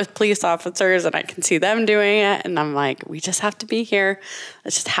hang out with police officers and I can see them doing it, and I'm like, we just have to be here.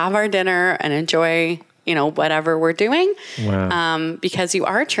 Let's just have our dinner and enjoy whatever we're doing. Wow. Because you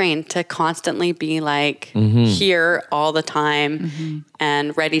are trained to constantly be like here all the time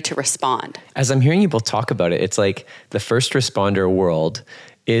and ready to respond. As I'm hearing you both talk about it, it's like the first responder world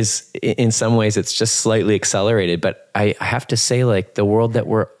is in some ways it's just slightly accelerated, but I have to say like the world that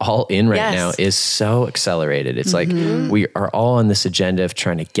we're all in right now is so accelerated. It's like we are all on this agenda of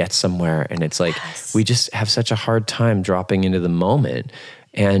trying to get somewhere, and it's like we just have such a hard time dropping into the moment.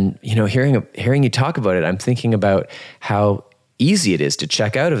 And, hearing you talk about it, I'm thinking about how easy it is to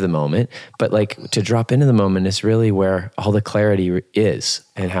check out of the moment, but like to drop into the moment is really where all the clarity is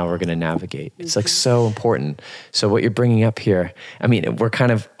and how we're going to navigate. It's like so important. So what you're bringing up here, I mean, we're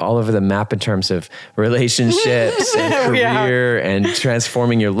kind of all over the map in terms of relationships and career and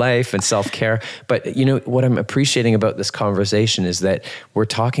transforming your life and self-care. But, what I'm appreciating about this conversation is that we're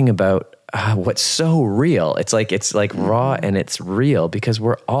talking about what's so real. It's like raw and it's real because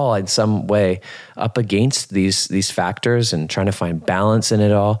we're all in some way up against these factors and trying to find balance in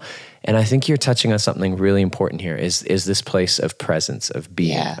it all. And I think you're touching on something really important here is this place of presence, of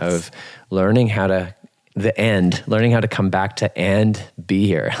being, of learning how to come back to and be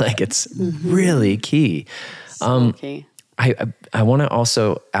here. Like it's really key. Key. I want to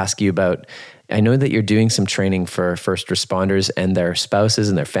also ask you about, I know that you're doing some training for first responders and their spouses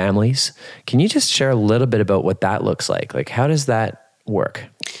and their families. Can you just share a little bit about what that looks like? Like, how does that work?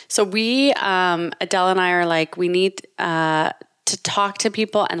 So we, Adele and I are like, we need to talk to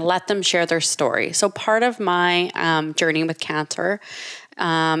people and let them share their story. So part of my journey with cancer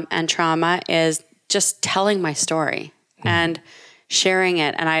and trauma is just telling my story and sharing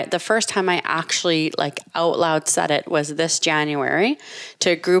it. And the first time I actually like out loud said it was this January to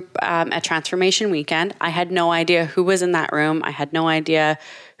a group at Transformation Weekend. I had no idea who was in that room. I had no idea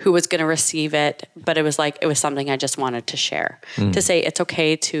who was going to receive it, but it was something I just wanted to share, to say it's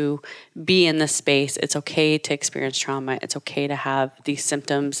okay to be in this space. It's okay to experience trauma. It's okay to have these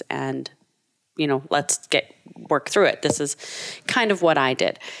symptoms, and let's work through it. This is kind of what I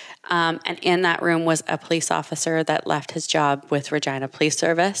did. And in that room was a police officer that left his job with Regina Police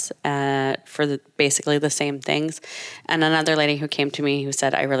Service for basically the same things. And another lady who came to me who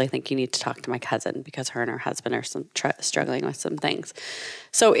said, I really think you need to talk to my cousin because her and her husband are struggling with some things.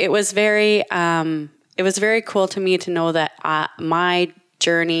 So it was very cool to me to know that my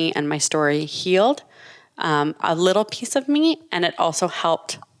journey and my story healed a little piece of me, and it also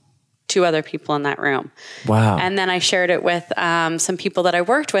helped two other people in that room. Wow. And then I shared it with some people that I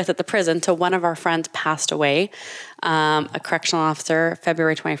worked with at the prison. So one of our friends passed away, a correctional officer,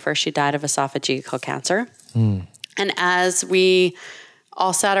 February 21st, she died of esophageal cancer. And as we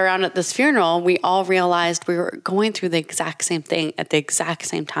all sat around at this funeral, we all realized we were going through the exact same thing at the exact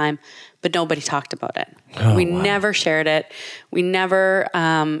same time, but nobody talked about it. We never shared it. We never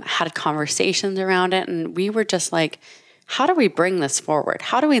had conversations around it. And we were just like, how do we bring this forward?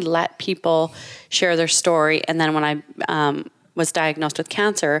 How do we let people share their story? And then when I was diagnosed with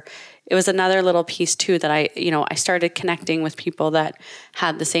cancer, it was another little piece too that I started connecting with people that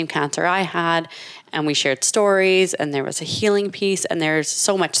had the same cancer I had, and we shared stories, and there was a healing piece, and there's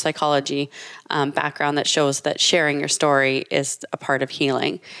so much psychology background that shows that sharing your story is a part of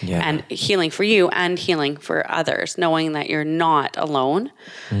healing, and healing for you and healing for others, knowing that you're not alone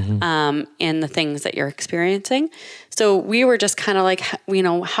in the things that you're experiencing. So we were just kind of like,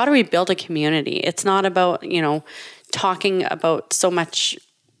 how do we build a community? It's not about, talking about so much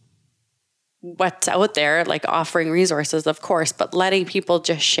what's out there, like offering resources, of course, but letting people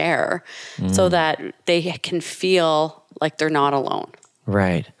just share so that they can feel like they're not alone.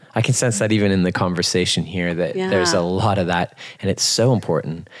 Right. I can sense that even in the conversation here, that there's a lot of that, and it's so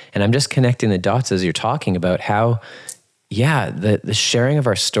important. And I'm just connecting the dots as you're talking about how, the sharing of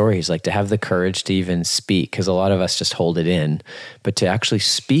our stories, like to have the courage to even speak, because a lot of us just hold it in, but to actually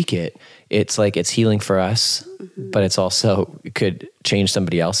speak it, it's like it's healing for us, but it's also, it could change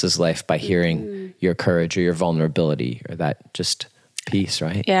somebody else's life by hearing your courage or your vulnerability or that just piece,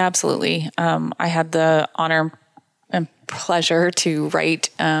 right? Yeah, absolutely. I had the honor and pleasure to write,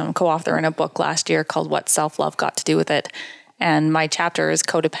 co-author in a book last year called What Self-Love Got to Do with It. And my chapter is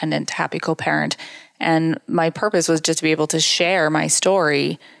Codependent, Happy Co-Parent. And my purpose was just to be able to share my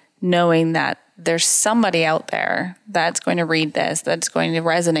story, knowing that there's somebody out there that's going to read this, that's going to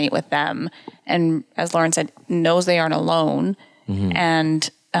resonate with them. And as Lauren said, knows they aren't alone. And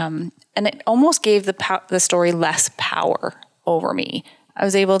it almost gave the story less power over me. I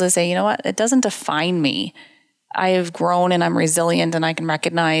was able to say, you know what, it doesn't define me. I have grown and I'm resilient, and I can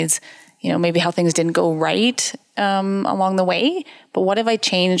recognize, maybe how things didn't go right along the way. But what if I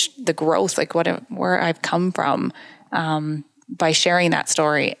changed the growth, like where I've come from by sharing that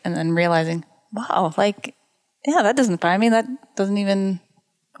story, and then realizing, wow, that doesn't define me. That doesn't even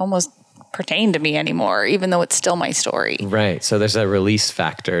almost pertain to me anymore, even though it's still my story. Right. So there's a release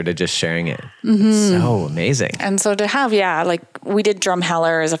factor to just sharing it. So amazing. And so to have, we did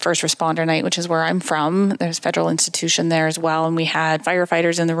Drumheller as a first responder night, which is where I'm from. There's a federal institution there as well. And we had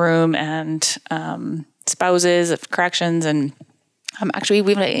firefighters in the room and spouses of corrections. And actually,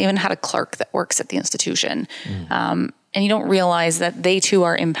 we've even had a clerk that works at the institution. And you don't realize that they too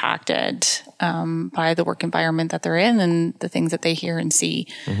are impacted by the work environment that they're in and the things that they hear and see.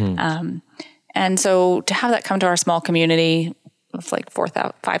 And so to have that come to our small community of like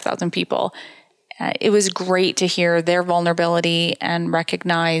 5,000 people, it was great to hear their vulnerability and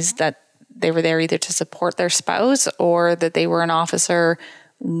recognize that they were there either to support their spouse or that they were an officer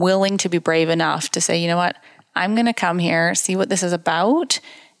willing to be brave enough to say, you know what, I'm going to come here, see what this is about,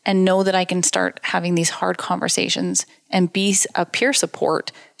 and know that I can start having these hard conversations and be a peer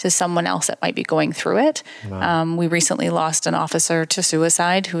support to someone else that might be going through it. Wow. We recently lost an officer to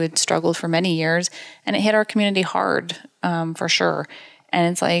suicide who had struggled for many years, and it hit our community hard, for sure.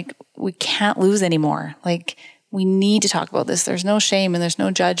 And it's like, we can't lose anymore. Like, we need to talk about this. There's no shame and there's no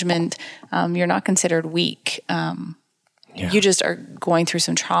judgment. You're not considered weak. You just are going through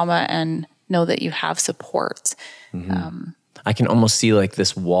some trauma, and know that you have supports. I can almost see like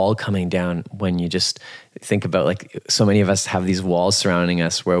this wall coming down when you just think about, like, so many of us have these walls surrounding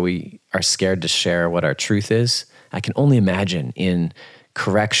us where we are scared to share what our truth is. I can only imagine in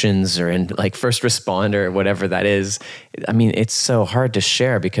corrections or in like first responder or whatever that is. I mean, it's so hard to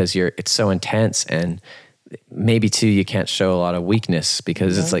share because it's so intense, and maybe too, you can't show a lot of weakness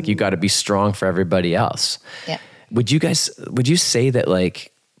because it's like, you got to be strong for everybody else. Yeah. Would you say that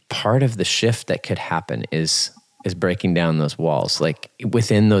like part of the shift that could happen is breaking down those walls, like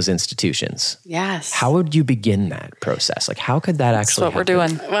within those institutions? Yes. How would you begin that process? Like, how could that actually happen? That's what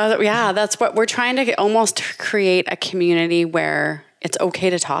we're doing. Well, yeah, that's what we're trying to almost create, a community where it's okay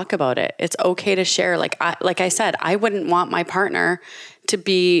to talk about it. It's okay to share. Like I said, I wouldn't want my partner to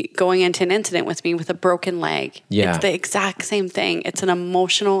be going into an incident with me with a broken leg. Yeah. It's the exact same thing. It's an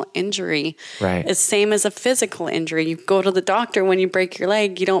emotional injury. Right. It's same as a physical injury. You go to the doctor when you break your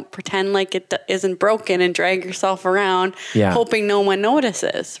leg. You don't pretend like it isn't broken and drag yourself around hoping no one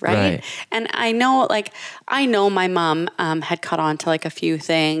notices, right? And I know my mom had caught on to like a few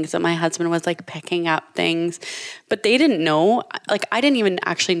things, and my husband was like picking up things, but they didn't know. Like, I didn't even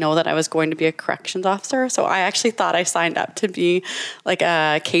actually know that I was going to be a corrections officer. So I actually thought I signed up to be like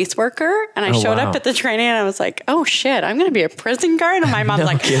a caseworker, and I showed up at the training, and I was like, oh shit, I'm going to be a prison guard. And my mom's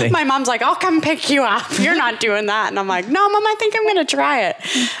my mom's like, I'll come pick you up. You're not doing that. And I'm like, no, Mom, I think I'm going to try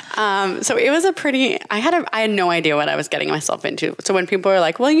it. So it was I had no idea what I was getting myself into. So when people were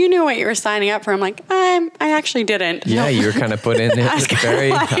like, well, you knew what you were signing up for, I'm like, I actually didn't. Yeah, you were kind of put in it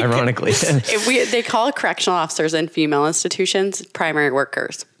very ironically. They call correctional officers in female institutions primary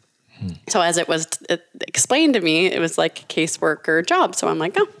workers. So as it was explained to me, it was like a caseworker job. So I'm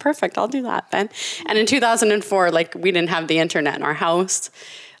like, oh, perfect. I'll do that then. And in 2004, like we didn't have the internet in our house.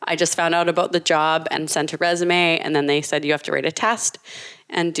 I just found out about the job and sent a resume. And then they said, you have to write a test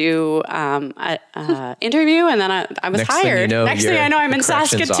and do an interview. And then I was hired. Next thing I know, I'm in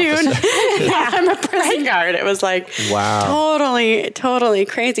Saskatoon. I'm a prison guard. It was like, wow, totally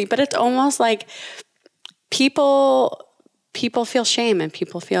crazy. But it's almost like people feel shame and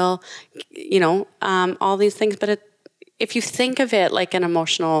people feel, all these things. But if you think of it like an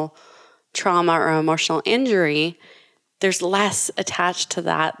emotional trauma or emotional injury, there's less attached to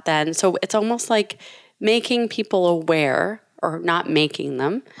that then. So it's almost like making people aware, or not making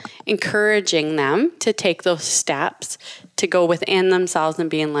them, encouraging them to take those steps to go within themselves and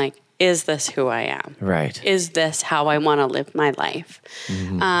being like, is this who I am? Right. Is this how I want to live my life?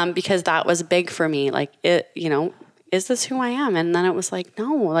 Because that was big for me. Like, is this who I am? And then it was like,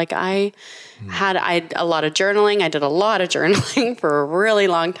 no, like I had a lot of journaling. I did a lot of journaling for a really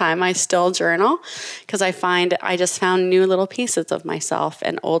long time. I still journal because I just found new little pieces of myself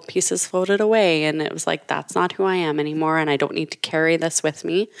and old pieces floated away. And it was like, that's not who I am anymore. And I don't need to carry this with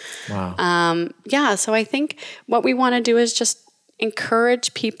me. Wow. So I think what we want to do is just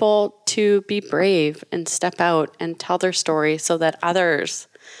encourage people to be brave and step out and tell their story so that others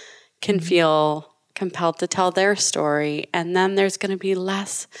can feel compelled to tell their story. And then there's going to be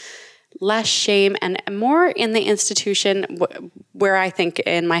less shame and more in the institution, where I think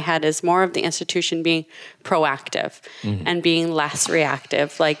in my head is more of the institution being proactive and being less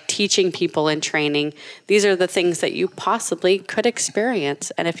reactive, like teaching people in training. These are the things that you possibly could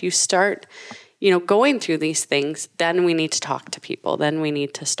experience. And if you start, going through these things, then we need to talk to people. Then we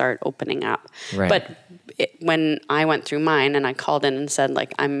need to start opening up. Right. But when I went through mine and I called in and said,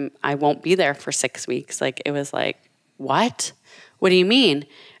 like, I won't be there for 6 weeks. Like, it was like, what? What do you mean?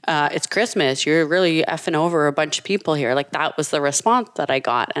 It's Christmas. You're really effing over a bunch of people here. Like, that was the response that I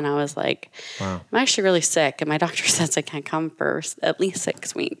got. And I was like, wow. I'm actually really sick. And my doctor says I can't come for at least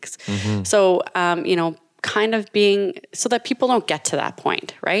 6 weeks. So, kind of being so that people don't get to that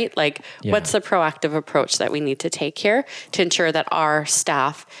point, right? Like, what's the proactive approach that we need to take here to ensure that our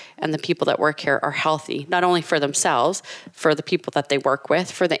staff and the people that work here are healthy, not only for themselves, for the people that they work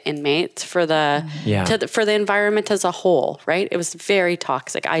with, for the inmates, for the for the environment as a whole, right? It was very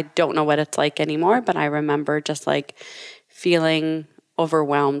toxic. I don't know what it's like anymore, but I remember just like feeling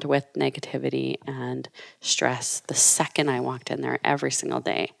overwhelmed with negativity and stress the second I walked in there every single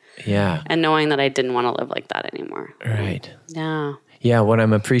day. Yeah. And knowing that I didn't want to live like that anymore. Right. Yeah. Yeah, what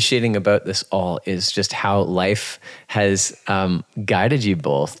I'm appreciating about this all is just how life has guided you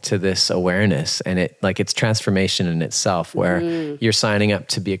both to this awareness, and it's transformation in itself, where you're signing up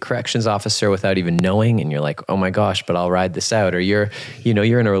to be a corrections officer without even knowing, and you're like, oh my gosh, but I'll ride this out. Or you're in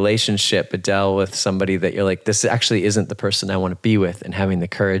a relationship, Adele, with somebody that you're like, this actually isn't the person I want to be with, and having the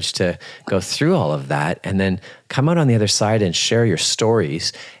courage to go through all of that, and then come out on the other side and share your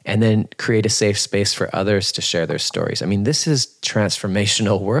stories, and then create a safe space for others to share their stories. I mean, this is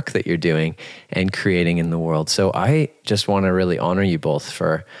transformational work that you're doing and creating in the world. So I just want to really honor you both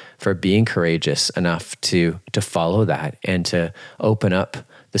for being courageous enough to follow that and to open up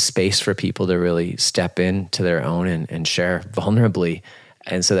the space for people to really step into their own and share vulnerably,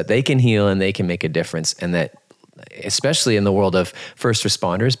 and so that they can heal and they can make a difference. And that, especially in the world of first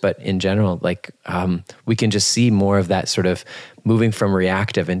responders, but in general, we can just see more of that sort of moving from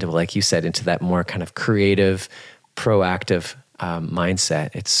reactive into, like you said, into that more kind of creative, proactive mindset.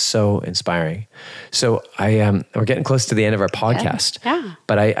 It's so inspiring. So we're getting close to the end of our podcast. Yeah.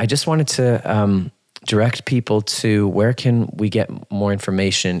 But I just wanted to direct people to, where can we get more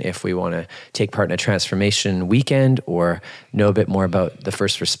information if we want to take part in a transformation weekend or know a bit more about the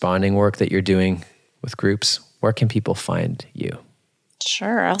first responding work that you're doing with groups? Where can people find you?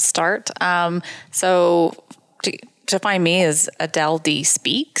 Sure, I'll start. So to find me is Adele D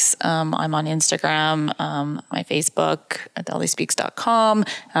Speaks. I'm on Instagram, my Facebook, adeledespeaks.com.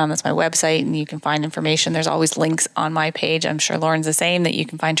 That's my website, and you can find information. There's always links on my page. I'm sure Lauren's the same, that you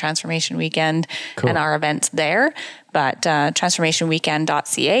can find Transformation Weekend and our events there. But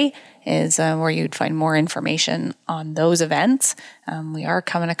transformationweekend.ca is where you'd find more information on those events. We are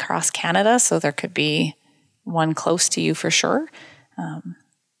coming across Canada, so there could be one close to you for sure.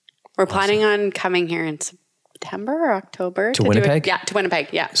 We're planning on coming here in September or October to Winnipeg. To Winnipeg.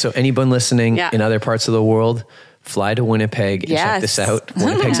 Yeah. So anyone listening in other parts of the world, fly to Winnipeg and check this out.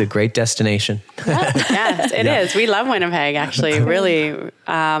 Winnipeg's a great destination. Yes, it is. We love Winnipeg, actually, really.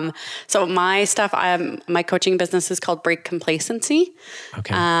 So my stuff, my coaching business is called Break Complacency.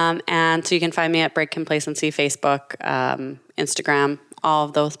 Okay. And so you can find me at Break Complacency, Facebook, Instagram. all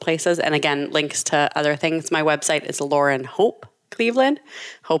of those places. And again, links to other things. My website is Lauren Hope Cleveland.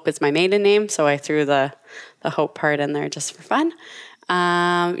 Hope is my maiden name, so I threw the Hope part in there just for fun.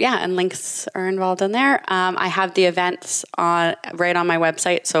 And links are involved in there. I have the events right on my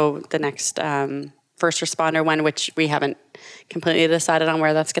website. So the next first responder one, which we haven't completely decided on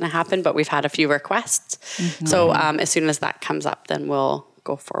where that's going to happen, but we've had a few requests. Mm-hmm. So as soon as that comes up, then we'll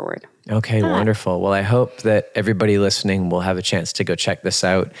go forward. Okay, wonderful. Well, I hope that everybody listening will have a chance to go check this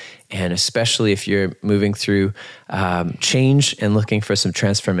out. And especially if you're moving through change and looking for some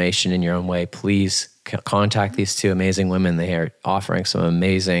transformation in your own way, please contact these two amazing women. They are offering some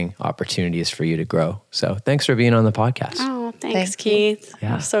amazing opportunities for you to grow. So thanks for being on the podcast. Oh, thanks Keith.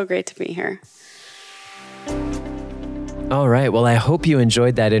 Yeah. It's so great to be here. All right. Well, I hope you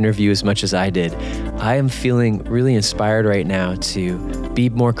enjoyed that interview as much as I did. I am feeling really inspired right now to be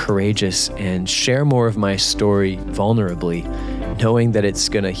more courageous and share more of my story vulnerably, knowing that it's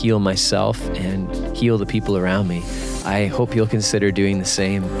going to heal myself and heal the people around me. I hope you'll consider doing the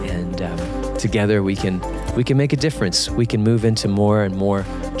same, and together we can make a difference. We can move into more and more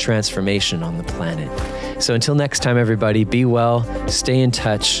transformation on the planet. So until next time, everybody, be well, stay in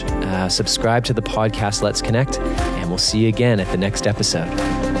touch, subscribe to the podcast Let's Connect, and we'll see you again at the next episode.